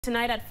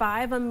Tonight at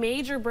 5, a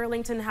major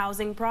Burlington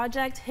housing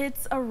project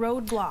hits a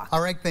roadblock.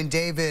 Our Ike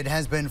Ben-David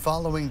has been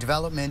following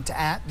development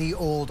at the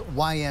old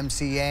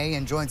YMCA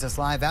and joins us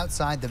live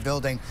outside the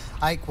building.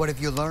 Ike, what have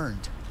you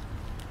learned?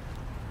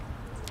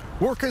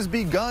 Work has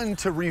begun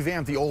to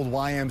revamp the old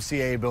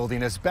YMCA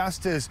building.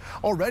 Asbestos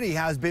already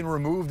has been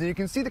removed, and you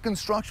can see the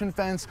construction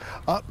fence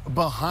up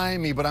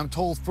behind me, but I'm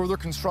told further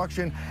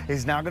construction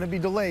is now going to be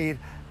delayed,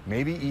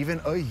 maybe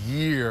even a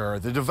year.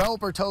 The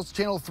developer tells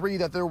Channel 3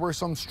 that there were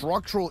some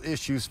structural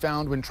issues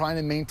found when trying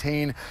to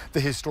maintain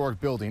the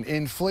historic building.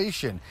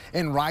 Inflation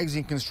and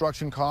rising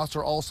construction costs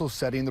are also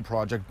setting the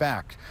project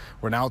back.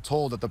 We're now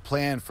told that the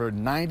plan for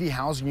 90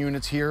 housing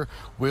units here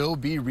will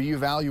be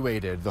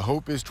reevaluated. The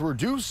hope is to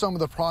reduce some of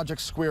the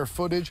project's square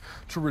footage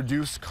to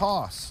reduce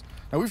costs.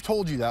 Now, we've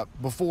told you that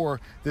before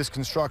this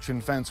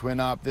construction fence went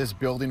up, this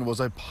building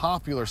was a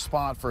popular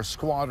spot for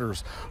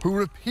squatters who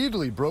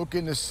repeatedly broke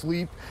in to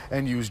sleep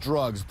and used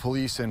drugs.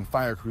 Police and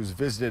fire crews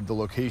visited the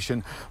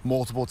location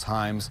multiple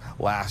times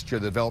last year.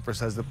 The developer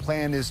says the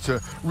plan is to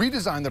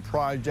redesign the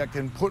project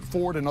and put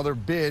forward another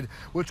bid,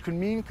 which could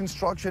mean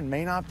construction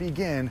may not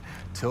begin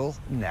till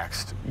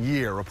next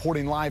year.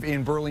 Reporting live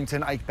in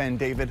Burlington, Ike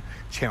Ben-David,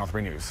 Channel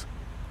 3 News.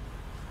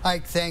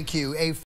 Ike, thank you.